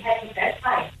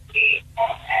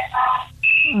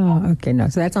 Oh, okay, no,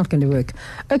 so that's not going to work.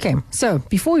 Okay, so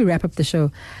before we wrap up the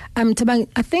show, Tabang,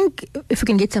 I think if we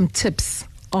can get some tips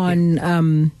on,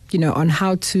 on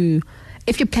how to,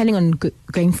 if you're planning on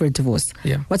going for a divorce,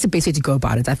 what's the best way to go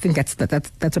about it? I think that's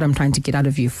what I'm trying to get out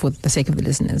of you for the sake of the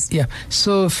listeners. Yeah.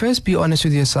 So first, be honest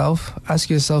with yourself. Ask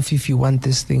yourself if you want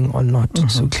this thing or not.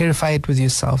 So clarify it with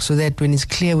yourself, so that when it's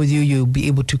clear with you, you'll be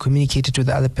able to communicate it to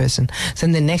the other person.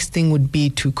 Then the next thing would be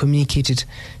to communicate it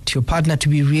to your partner, to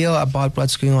be real about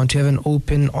what's going on, to have an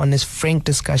open, honest, frank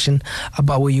discussion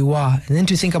about where you are, and then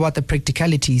to think about the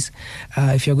practicalities.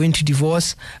 If you're going to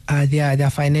divorce, there are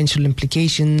financial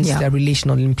implications, there are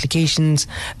relational implications.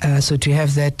 So to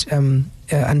have that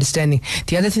understanding.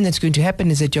 The other thing that's going to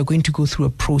happen is that you're going to go through a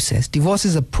process. Divorce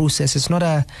is a process. It's not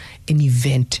an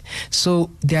event. So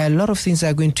there are a lot of things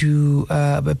that are going to,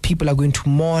 people are going to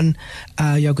mourn.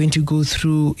 You're going to go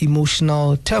through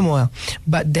emotional turmoil.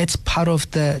 But that's part of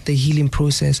the healing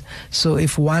process. So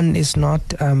if one is not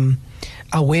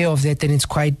aware of that, then it's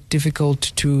quite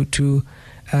difficult to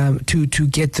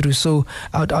get through. So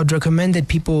I'd recommend that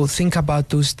people think about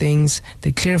those things,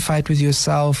 that clarify it with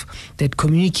yourself, that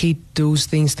communicate those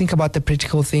things, think about the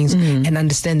practical things, and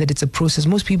understand that it's a process.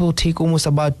 Most people take almost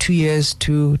about 2 years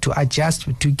to adjust,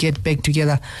 to get back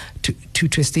together to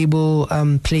a stable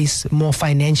place more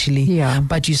financially.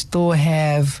 But you still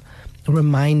have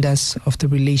reminders of the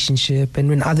relationship, and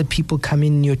when other people come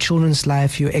in your children's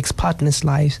life, your ex-partner's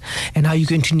lives, and how you're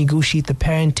going to negotiate the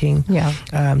parenting.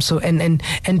 So and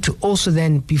to also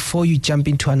then, before you jump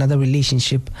into another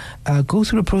relationship, go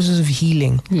through a process of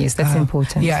healing. Yes, that's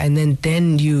important. And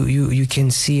then you can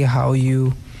see how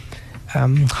you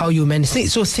manage.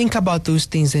 So think about those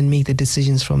things and make the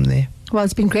decisions from there. Well,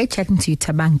 it's been great chatting to you,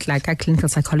 Thabang, like a clinical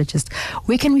psychologist.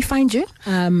 Where can we find you?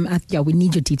 We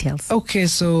need your details. Okay,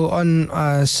 so on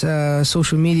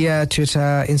social media,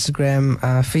 Twitter, Instagram,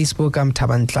 Facebook, I'm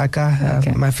Thabang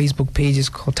Tlaka. My Facebook page is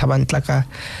called Thabang Tlaka,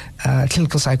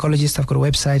 clinical psychologist. I've got a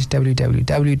website,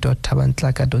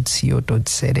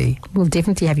 www.thabantlaka.co.za. We'll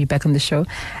definitely have you back on the show.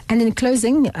 And in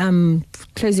closing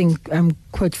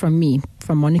quote from me,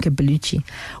 from Monica Bellucci.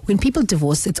 When people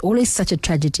divorce, it's always such a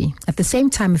tragedy. At the same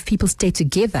time, if people stay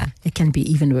together, it can be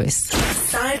even worse.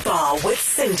 Sidebar with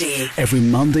Cindy. Every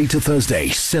Monday to Thursday,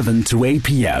 7 to 8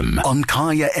 p.m. on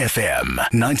Kaya FM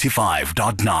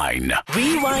 95.9.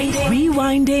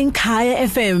 Rewinding Kaya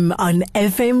FM on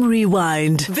FM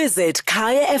Rewind. Visit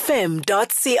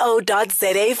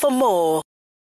kayafm.co.za for more.